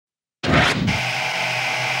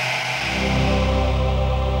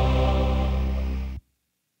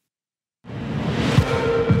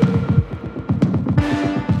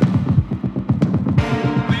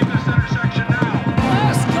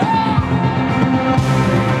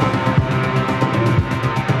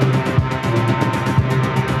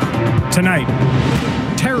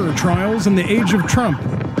Tonight, terror trials in the age of Trump.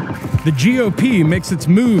 The GOP makes its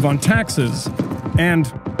move on taxes. And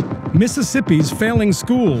Mississippi's failing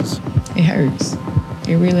schools. It hurts.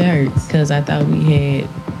 It really hurts because I thought we had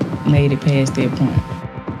made it past that point.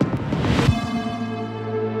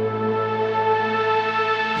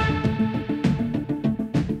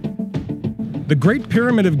 The Great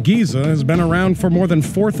Pyramid of Giza has been around for more than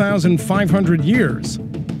 4,500 years.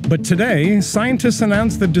 But today, scientists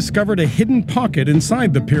announced they've discovered a hidden pocket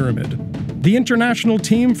inside the pyramid. The international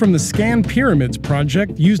team from the Scan Pyramids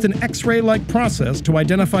project used an X-ray-like process to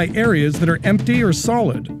identify areas that are empty or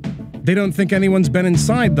solid. They don't think anyone's been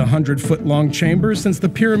inside the 100-foot-long chamber since the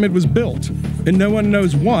pyramid was built, and no one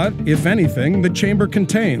knows what, if anything, the chamber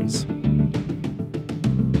contains.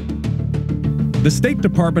 The State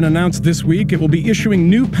Department announced this week it will be issuing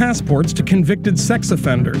new passports to convicted sex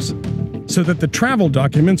offenders, so that the travel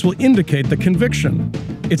documents will indicate the conviction.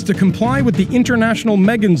 It's to comply with the International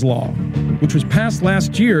Megan's Law, which was passed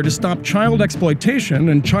last year to stop child exploitation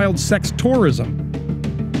and child sex tourism.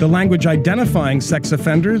 The language identifying sex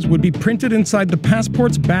offenders would be printed inside the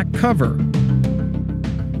passport's back cover.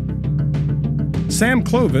 Sam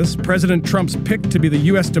Clovis, President Trump's pick to be the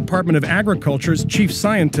U.S. Department of Agriculture's chief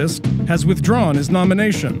scientist, has withdrawn his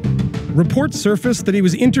nomination. Reports surfaced that he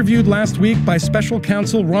was interviewed last week by special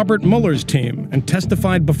counsel Robert Mueller's team and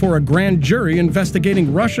testified before a grand jury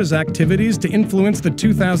investigating Russia's activities to influence the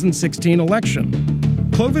 2016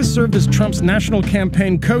 election. Clovis served as Trump's national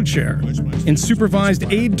campaign co-chair and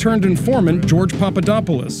supervised aide-turned-informant George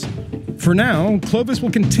Papadopoulos. For now, Clovis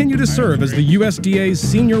will continue to serve as the USDA's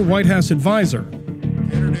senior White House advisor.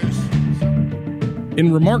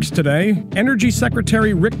 In remarks today, Energy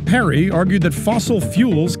Secretary Rick Perry argued that fossil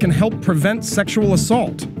fuels can help prevent sexual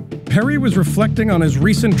assault. Perry was reflecting on his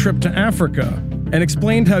recent trip to Africa and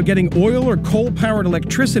explained how getting oil or coal-powered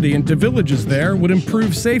electricity into villages there would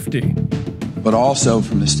improve safety. But also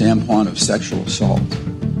from the standpoint of sexual assault.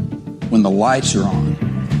 When the lights are on,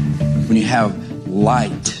 when you have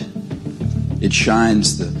light, it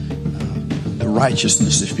shines the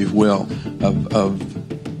righteousness, if you will,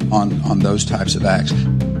 on those types of acts.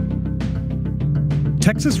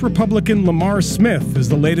 Texas Republican Lamar Smith is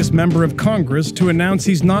the latest member of Congress to announce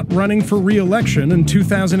he's not running for re-election in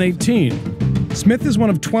 2018. Smith is one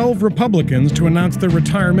of 12 Republicans to announce their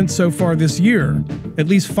retirement so far this year. At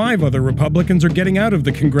least 5 other Republicans are getting out of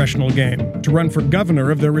the congressional game to run for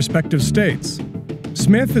governor of their respective states.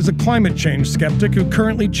 Smith is a climate change skeptic who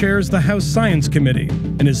currently chairs the House Science Committee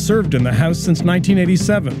and has served in the House since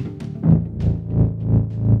 1987.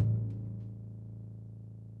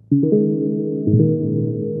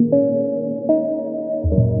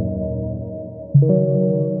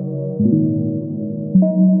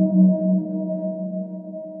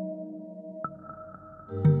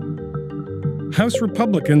 House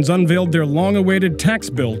Republicans unveiled their long-awaited tax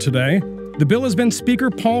bill today. The bill has been Speaker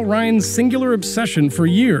Paul Ryan's singular obsession for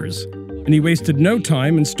years, and he wasted no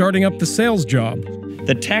time in starting up the sales job.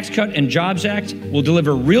 The Tax Cut and Jobs Act will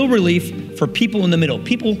deliver real relief for people in the middle,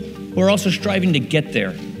 people who are also striving to get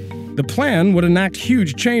there. The plan would enact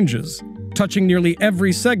huge changes, touching nearly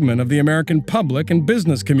every segment of the American public and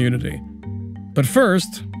business community. But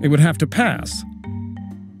first, it would have to pass.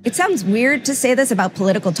 It sounds weird to say this about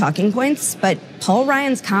political talking points, but Paul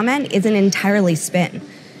Ryan's comment isn't entirely spin.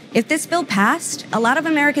 If this bill passed, a lot of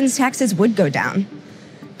Americans' taxes would go down.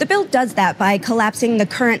 The bill does that by collapsing the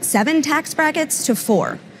current 7 tax brackets to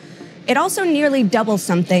 4. It also nearly doubles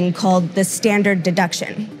something called the standard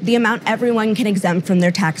deduction, the amount everyone can exempt from their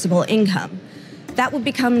taxable income. That would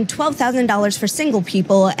become $12,000 for single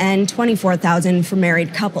people and $24,000 for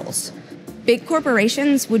married couples. Big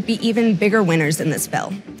corporations would be even bigger winners in this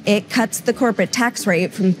bill. It cuts the corporate tax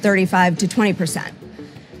rate from 35% to 20%.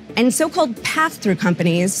 And so-called pass-through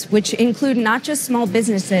companies, which include not just small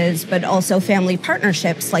businesses, but also family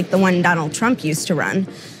partnerships like the one Donald Trump used to run,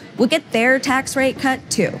 will get their tax rate cut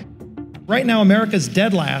too. Right now, America's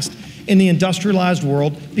dead last in the industrialized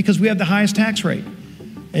world because we have the highest tax rate.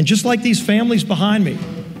 And just like these families behind me,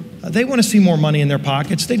 they want to see more money in their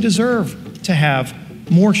pockets. They deserve to have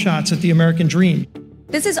more shots at the American dream.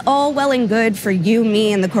 This is all well and good for you,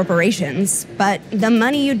 me, and the corporations, but the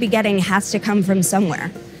money you'd be getting has to come from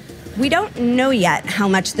somewhere. We don't know yet how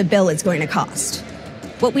much the bill is going to cost.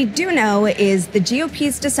 What we do know is the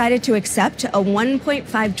GOP's decided to accept a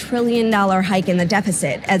 $1.5 trillion hike in the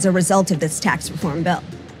deficit as a result of this tax reform bill.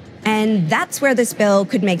 And that's where this bill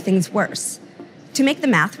could make things worse. To make the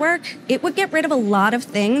math work, it would get rid of a lot of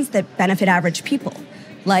things that benefit average people,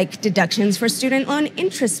 like deductions for student loan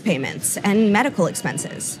interest payments and medical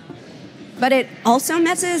expenses. But it also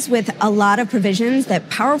messes with a lot of provisions that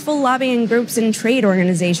powerful lobbying groups and trade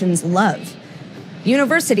organizations love.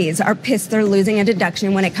 Universities are pissed they're losing a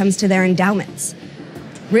deduction when it comes to their endowments.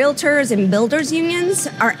 Realtors and builders unions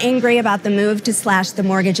are angry about the move to slash the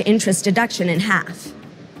mortgage interest deduction in half.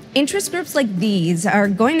 Interest groups like these are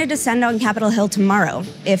going to descend on Capitol Hill tomorrow,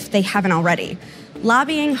 if they haven't already,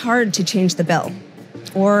 lobbying hard to change the bill,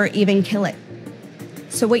 or even kill it.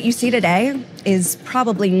 So what you see today is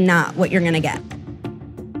probably not what you're going to get.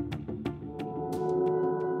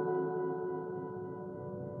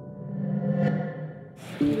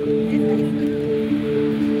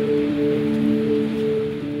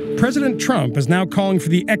 President Trump is now calling for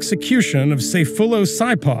the execution of Sayfullo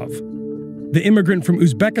Saipov, the immigrant from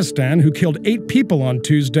Uzbekistan who killed 8 people on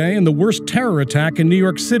Tuesday in the worst terror attack in New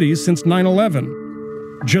York City since 9/11.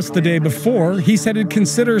 Just the day before, he said he'd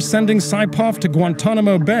consider sending Saipov to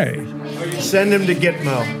Guantanamo Bay. Send him to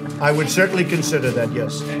Gitmo. I would certainly consider that,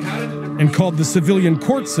 yes. And called the civilian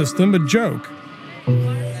court system a joke.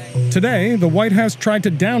 Today, the White House tried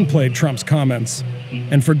to downplay Trump's comments,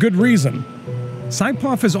 and for good reason.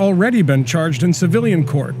 Saipov has already been charged in civilian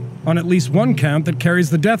court on at least one count that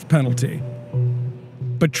carries the death penalty.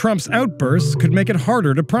 But Trump's outbursts could make it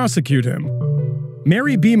harder to prosecute him.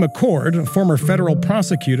 Mary B. McCord, a former federal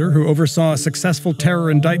prosecutor who oversaw a successful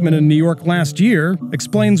terror indictment in New York last year,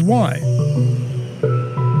 explains why.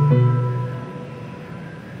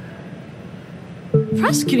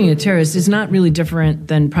 Prosecuting a terrorist is not really different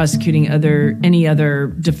than prosecuting any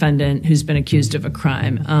other defendant who's been accused of a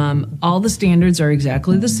crime. All the standards are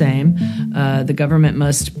exactly the same. The government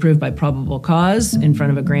must prove by probable cause in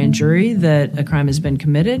front of a grand jury that a crime has been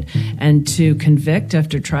committed, and to convict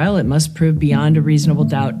after trial, it must prove beyond a reasonable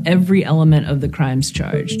doubt every element of the crimes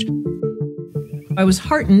charged. I was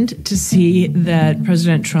heartened to see that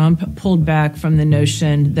President Trump pulled back from the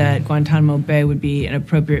notion that Guantanamo Bay would be an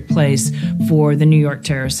appropriate place for the New York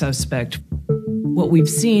terror suspect. What we've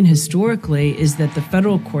seen historically is that the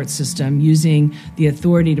federal court system, using the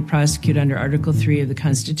authority to prosecute under Article 3 of the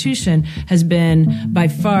Constitution, has been by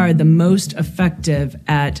far the most effective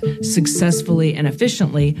at successfully and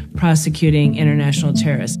efficiently prosecuting international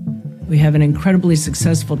terrorists. We have an incredibly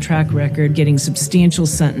successful track record getting substantial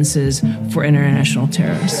sentences for international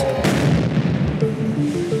terrorists.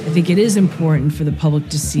 I think it is important for the public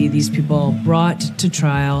to see these people brought to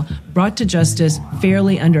trial, brought to justice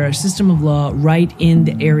fairly under our system of law, right in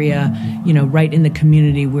the area, right in the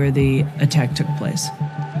community where the attack took place.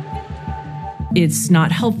 It's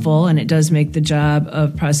not helpful, and it does make the job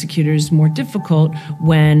of prosecutors more difficult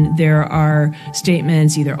when there are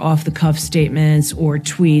statements, either off-the-cuff statements or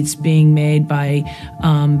tweets being made by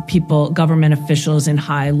government officials in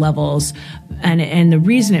high levels. And the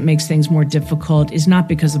reason it makes things more difficult is not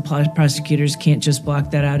because the prosecutors can't just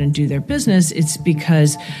block that out and do their business. It's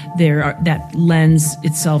because that lends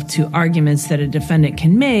itself to arguments that a defendant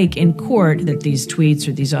can make in court that these tweets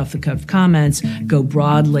or these off-the-cuff comments go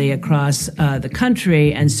broadly across the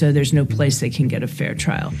country, and so there's no place they can get a fair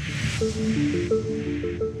trial.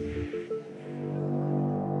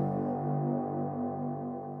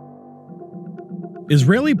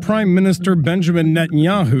 Israeli Prime Minister Benjamin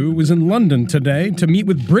Netanyahu was in London today to meet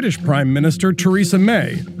with British Prime Minister Theresa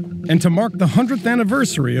May and to mark the 100th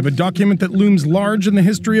anniversary of a document that looms large in the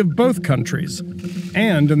history of both countries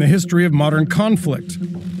and in the history of modern conflict,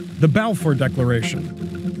 the Balfour Declaration.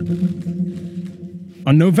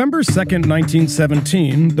 On November 2nd,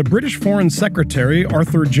 1917, the British Foreign Secretary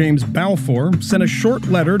Arthur James Balfour sent a short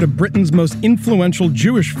letter to Britain's most influential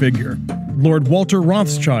Jewish figure, Lord Walter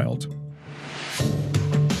Rothschild.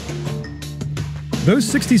 Those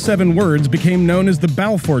 67 words became known as the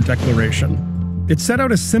Balfour Declaration. It set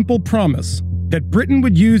out a simple promise that Britain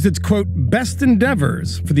would use its, quote, best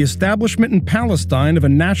endeavors for the establishment in Palestine of a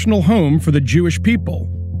national home for the Jewish people.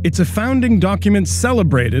 It's a founding document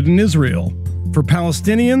celebrated in Israel. For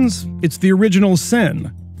Palestinians, it's the original sin.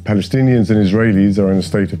 Palestinians and Israelis are in a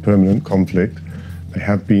state of permanent conflict. They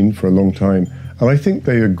have been for a long time. And I think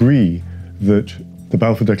they agree that the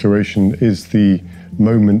Balfour Declaration is the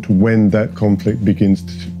moment when that conflict begins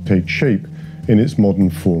to take shape in its modern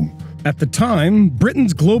form. At the time,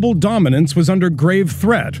 Britain's global dominance was under grave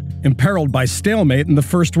threat, imperiled by stalemate in the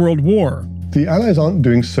First World War. The Allies aren't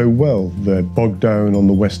doing so well. They're bogged down on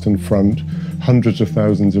the Western Front. Hundreds of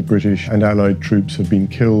thousands of British and Allied troops have been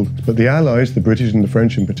killed. But the Allies, the British and the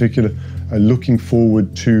French in particular, are looking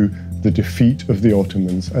forward to the defeat of the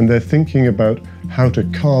Ottomans, and they're thinking about how to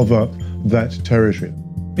carve up that territory.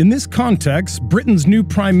 In this context, Britain's new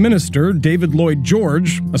Prime Minister, David Lloyd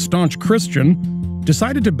George, a staunch Christian,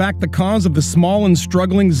 decided to back the cause of the small and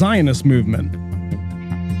struggling Zionist movement.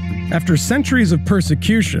 After centuries of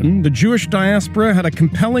persecution, the Jewish diaspora had a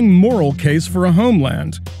compelling moral case for a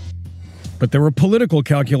homeland. But there were political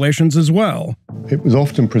calculations as well. It was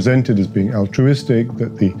often presented as being altruistic,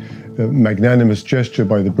 that the magnanimous gesture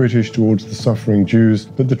by the British towards the suffering Jews.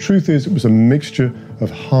 But the truth is, it was a mixture of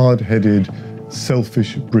hard-headed,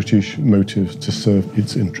 selfish British motives to serve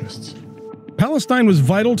its interests. Palestine was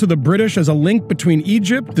vital to the British as a link between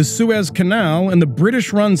Egypt, the Suez Canal, and the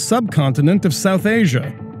British-run subcontinent of South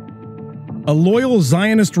Asia. A loyal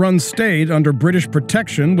Zionist-run state under British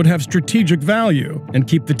protection would have strategic value and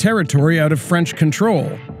keep the territory out of French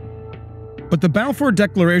control. But the Balfour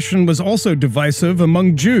Declaration was also divisive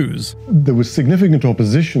among Jews. There was significant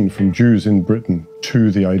opposition from Jews in Britain to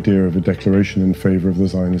the idea of a declaration in favor of the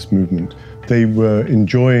Zionist movement. They were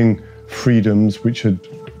enjoying freedoms which had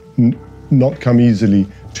not come easily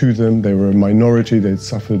to them. They were a minority, they'd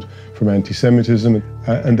suffered from anti-Semitism,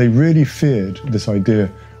 and they really feared this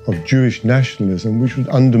idea of Jewish nationalism, which would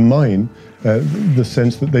undermine the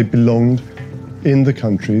sense that they belonged in the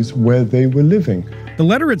countries where they were living. The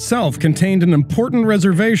letter itself contained an important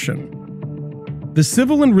reservation. The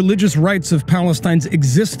civil and religious rights of Palestine's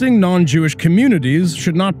existing non-Jewish communities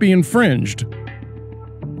should not be infringed.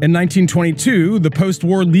 In 1922, the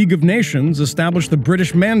post-war League of Nations established the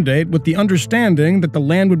British Mandate with the understanding that the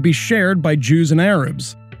land would be shared by Jews and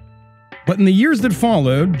Arabs. But in the years that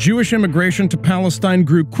followed, Jewish immigration to Palestine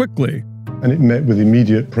grew quickly. And it met with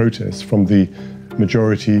immediate protests from the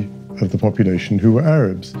majority of the population who were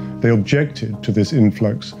Arabs. They objected to this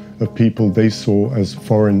influx of people they saw as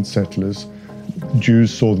foreign settlers.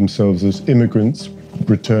 Jews saw themselves as immigrants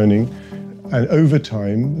returning. And over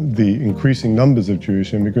time, the increasing numbers of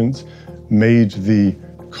Jewish immigrants made the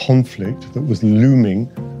conflict that was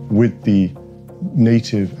looming with the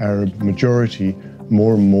native Arab majority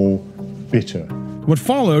more and more bitter. What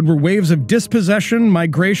followed were waves of dispossession,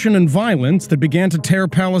 migration, and violence that began to tear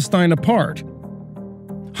Palestine apart.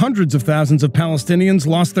 Hundreds of thousands of Palestinians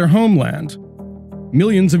lost their homeland.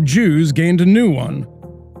 Millions of Jews gained a new one.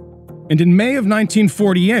 And in May of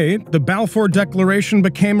 1948, the Balfour Declaration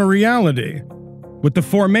became a reality, with the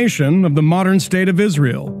formation of the modern State of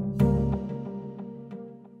Israel.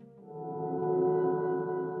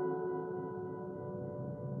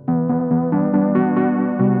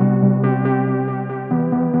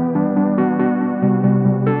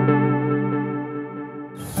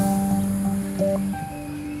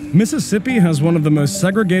 Mississippi has one of the most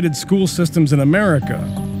segregated school systems in America,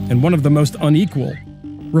 and one of the most unequal.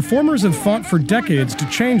 Reformers have fought for decades to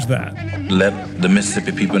change that. Let the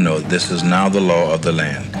Mississippi people know this is now the law of the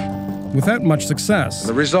land. Without much success.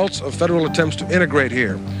 The results of federal attempts to integrate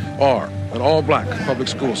here are an all-black public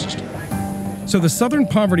school system. So the Southern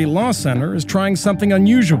Poverty Law Center is trying something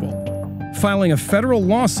unusual, filing a federal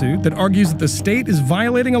lawsuit that argues that the state is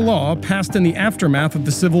violating a law passed in the aftermath of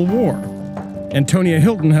the Civil War. Antonia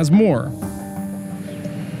Hilton has more.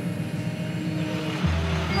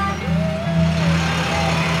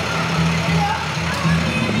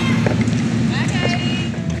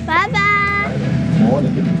 Bye-bye.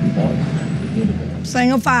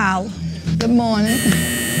 Single file. Good morning.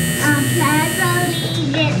 Pledge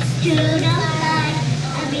allegiance to the flag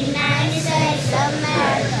of the United States of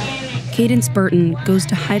America. Cadence Burton goes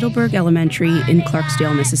to Heidelberg Elementary in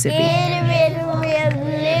Clarksdale, Mississippi.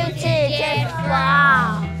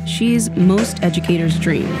 She's most educators'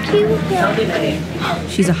 dream.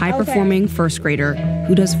 She's a high-performing first grader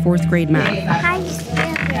who does fourth grade math.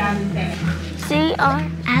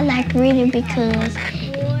 I like reading because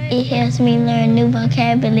it helps me learn new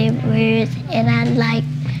vocabulary words, and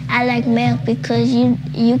I like math because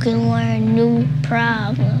you can learn new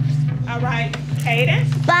problems. All right,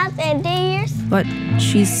 Cadence. Bob and dears. But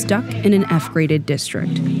she's stuck in an F-graded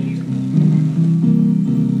district.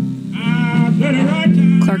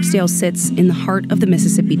 Clarksdale sits in the heart of the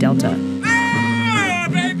Mississippi Delta,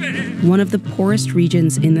 one of the poorest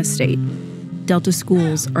regions in the state. Delta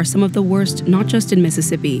schools are some of the worst, not just in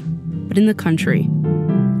Mississippi, but in the country.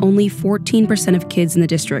 Only 14% of kids in the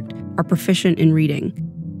district are proficient in reading.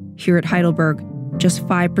 Here at Heidelberg, just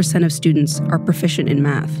 5% of students are proficient in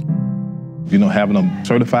math. You know, having a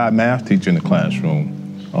certified math teacher in the classroom,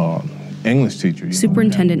 English teacher.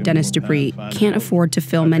 Superintendent Dennis Dupree can't afford to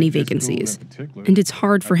fill many vacancies, and it's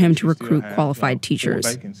hard for him to recruit qualified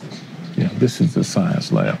teachers. Yeah, this is the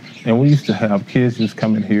science lab. And we used to have kids just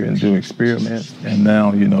come in here and do experiments, and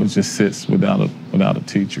now, you know, it just sits without a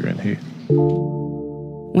teacher in here.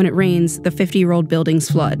 When it rains, the 50-year-old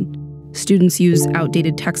buildings flood. Students use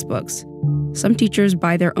outdated textbooks. Some teachers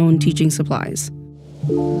buy their own teaching supplies.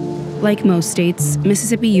 Like most states,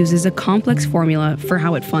 Mississippi uses a complex formula for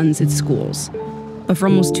how it funds its schools. But for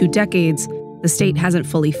almost 2 decades, the state hasn't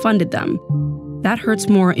fully funded them. That hurts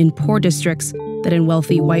more in poor districts than in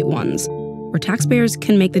wealthy white ones, where taxpayers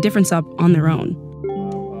can make the difference up on their own.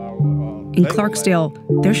 In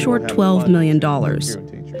Clarksdale, they're short $12 million.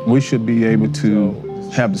 We should be able to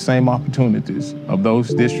have the same opportunities of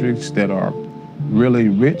those districts that are really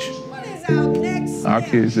rich. Our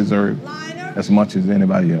kids deserve as much as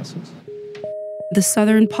anybody else's. The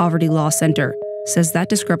Southern Poverty Law Center says that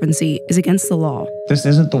discrepancy is against the law. This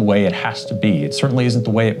isn't the way it has to be. It certainly isn't the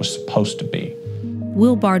way it was supposed to be.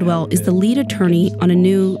 Will Bardwell is the lead attorney on a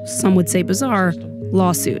new, some would say bizarre,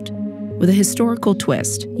 lawsuit with a historical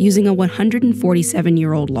twist using a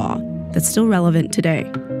 147-year-old law that's still relevant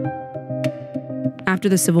today. After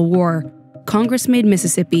the Civil War, Congress made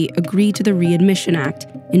Mississippi agree to the Readmission Act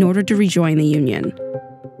in order to rejoin the Union.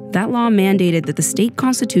 That law mandated that the state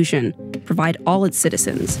constitution provide all its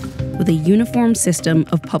citizens with a uniform system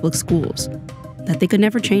of public schools, that they could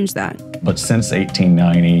never change that. But since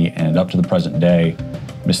 1890 and up to the present day,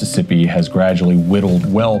 Mississippi has gradually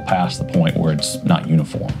whittled well past the point where it's not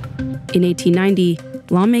uniform. In 1890,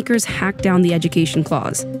 lawmakers hacked down the Education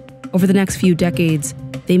Clause. Over the next few decades,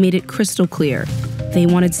 they made it crystal clear they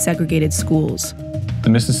wanted segregated schools. The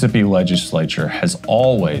Mississippi legislature has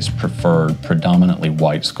always preferred predominantly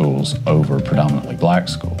white schools over predominantly black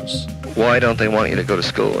schools. Why don't they want you to go to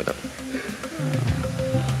school with them?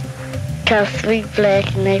 Because we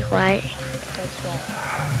black and they white.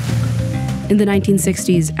 In the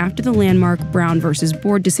 1960s, after the landmark Brown versus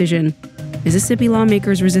Board decision, Mississippi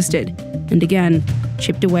lawmakers resisted and again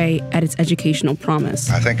chipped away at its educational promise.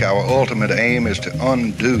 I think our ultimate aim is to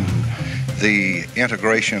undo the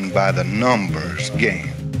integration by the numbers game.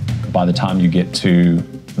 By the time you get to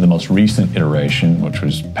the most recent iteration, which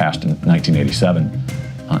was passed in 1987,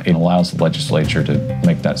 it allows the legislature to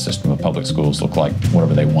make that system of public schools look like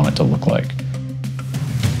whatever they want it to look like.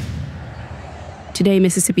 Today,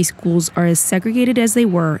 Mississippi schools are as segregated as they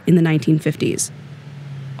were in the 1950s.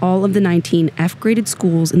 All of the 19 F-graded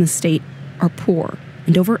schools in the state are poor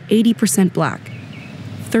and over 80% black.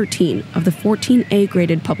 13 of the 14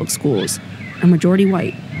 A-graded public schools are majority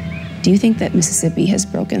white. Do you think that Mississippi has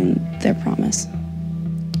broken their promise?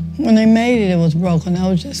 When they made it, it was broken. That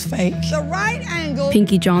was just fake. The right angle.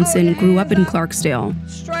 Pinky Johnson grew up in Clarksdale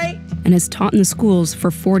straight and has taught in the schools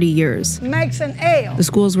for 40 years. makes an L. The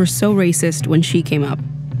schools were so racist when she came up.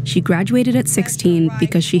 She graduated at 16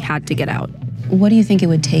 because she had to get out. What do you think it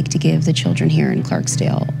would take to give the children here in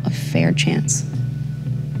Clarksdale a fair chance?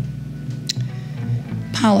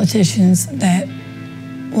 Politicians that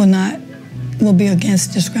will be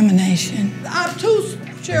against discrimination. Our two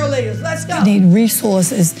cheerleaders, let's go. We need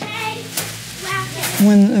resources.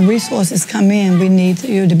 When the resources come in, we need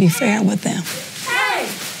you to be fair with them.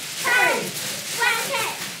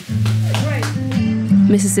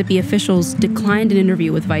 Mississippi officials declined an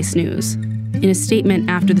interview with Vice News. In a statement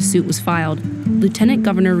after the suit was filed, Lieutenant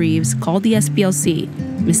Governor Reeves called the SPLC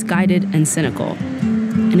misguided and cynical,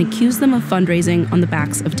 and accused them of fundraising on the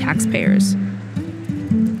backs of taxpayers.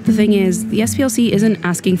 The thing is, the SPLC isn't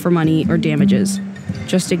asking for money or damages,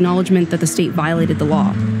 just acknowledgement that the state violated the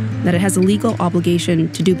law, that it has a legal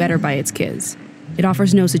obligation to do better by its kids. It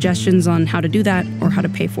offers no suggestions on how to do that or how to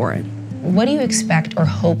pay for it. What do you expect or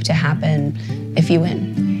hope to happen if you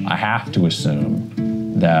win? I have to assume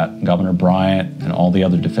that Governor Bryant and all the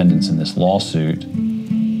other defendants in this lawsuit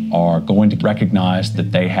are going to recognize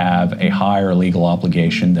that they have a higher legal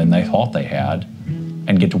obligation than they thought they had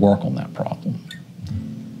and get to work on that problem.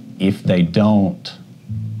 If they don't,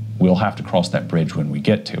 we'll have to cross that bridge when we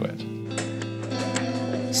get to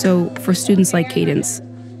it. So for students like Cadence,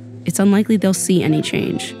 it's unlikely they'll see any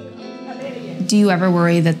change. Do you ever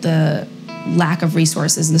worry that the lack of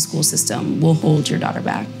resources in the school system will hold your daughter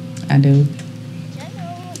back? I do.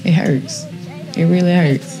 It hurts. It really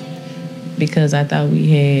hurts. Because I thought we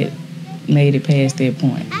had made it past that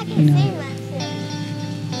point, you know.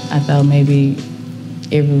 I thought maybe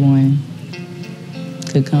everyone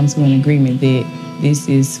could come to an agreement that this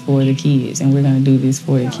is for the kids and we're gonna do this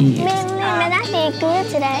for the kids. Man, I did good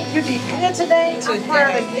today. You did good today? I'm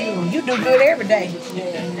proud of you. You do good every day.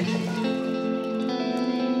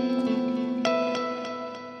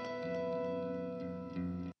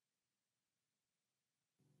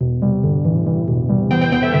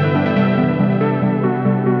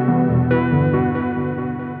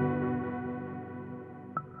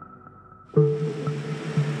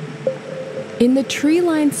 In the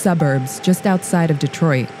tree-lined suburbs just outside of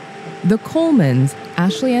Detroit, the Colemans,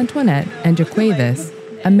 Ashley Antoinette and JaQuavis,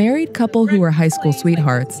 a married couple who are high school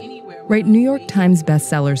sweethearts, write New York Times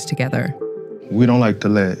bestsellers together. We don't like to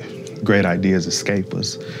let great ideas escape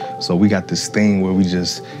us. So we got this thing where we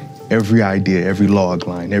just, every idea, every log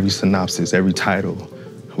line, every synopsis, every title,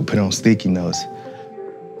 we put it on sticky notes.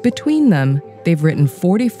 Between them, they've written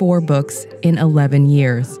 44 books in 11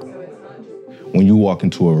 years. When you walk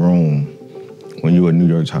into a room, when you're a New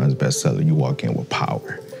York Times bestseller, you walk in with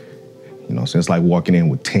power. You know, so it's like walking in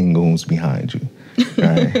with 10 goons behind you,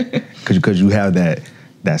 right? Because you have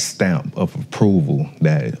that stamp of approval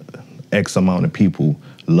that X amount of people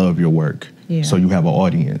love your work. Yeah. So you have an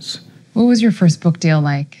audience. What was your first book deal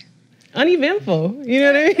like? Uneventful, you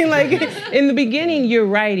know what I mean? Like, in the beginning, you're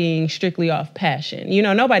writing strictly off passion. You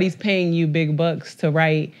know, nobody's paying you big bucks to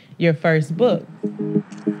write your first book.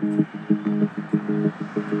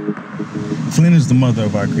 Flynn is the mother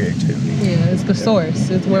of our creativity. Yeah, it's the source.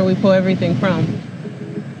 It's where we pull everything from.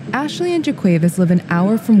 Ashley and JaQuavis live an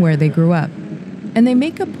hour from where they grew up, and they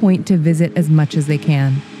make a point to visit as much as they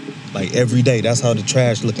can. Like every day, that's how the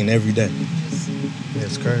trash looking every day. Yeah,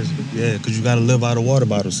 it's crazy. Yeah, because you got to live out of water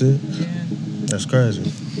bottles, see? That's crazy.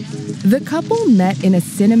 The couple met in a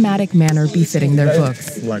cinematic manner befitting their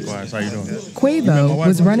books. Likewise, how you doing? Quavo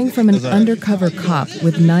was running from an undercover cop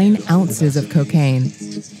with 9 ounces of cocaine.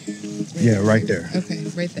 Yeah, right there. Okay,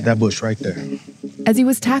 right there. That bush right there. As he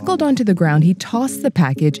was tackled onto the ground, he tossed the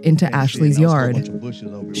package into Ashley's yard.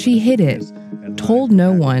 She hid it, told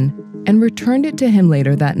no one, and returned it to him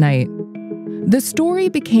later that night. The story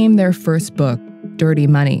became their first book, Dirty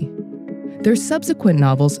Money. Their subsequent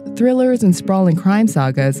novels, thrillers, and sprawling crime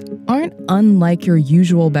sagas aren't unlike your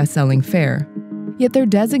usual best-selling fare, yet they're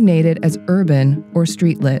designated as urban or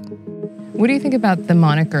street lit. What do you think about the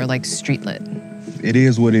moniker, like street lit? It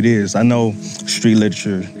is what it is. I know street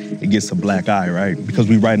literature, it gets a black eye, right? Because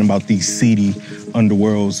we're writing about these seedy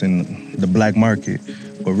underworlds and the black market,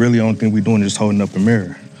 but really the only thing we're doing is holding up a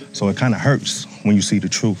mirror. So it kind of hurts when you see the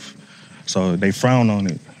truth. So they frown on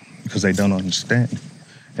it because they don't understand.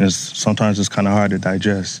 And sometimes it's kind of hard to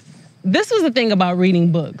digest. This was the thing about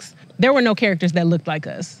reading books. There were no characters that looked like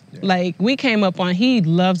us. Yeah. Like, we came up on, he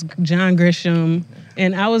loves John Grisham,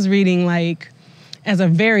 and I was reading, like, as a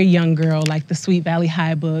very young girl, like the Sweet Valley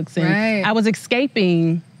High books. And I was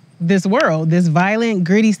escaping this world, this violent,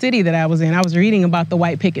 gritty city that I was in. I was reading about the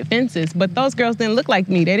white picket fences, but those girls didn't look like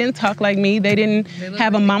me. They didn't talk like me. They didn't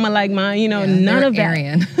have a mama like mine, you know, none of that.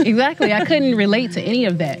 Aryan. Exactly, I couldn't relate to any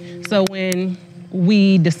of that. So when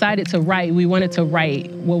we decided to write, we wanted to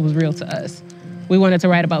write what was real to us. We wanted to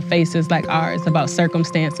write about faces like ours, about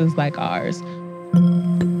circumstances like ours.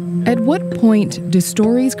 At what point do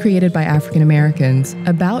stories created by African Americans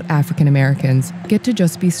about African Americans get to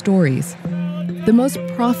just be stories? The most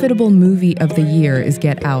profitable movie of the year is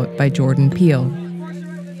Get Out by Jordan Peele.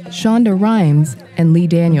 Shonda Rhimes and Lee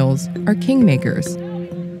Daniels are kingmakers.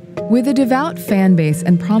 With a devout fan base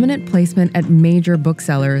and prominent placement at major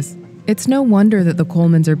booksellers, it's no wonder that the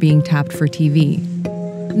Colemans are being tapped for TV.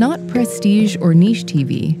 Not prestige or niche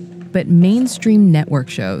TV, but mainstream network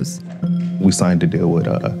shows. We signed a deal with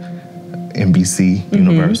NBC,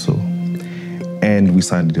 Universal, and we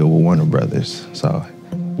signed a deal with Warner Brothers. So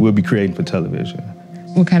we'll be creating for television.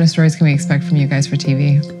 What kind of stories can we expect from you guys for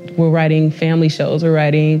TV? We're writing family shows. We're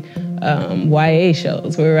writing YA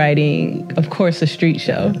shows. We're writing, of course, a street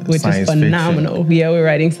show, which is phenomenal. Fiction. Yeah, we're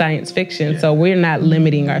writing science fiction. Yeah. So we're not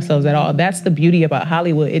limiting ourselves at all. That's the beauty about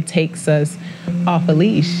Hollywood. It takes us off a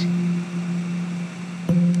leash.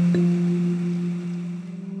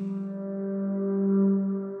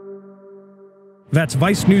 That's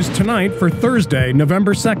Vice News Tonight for Thursday,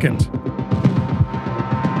 November 2nd.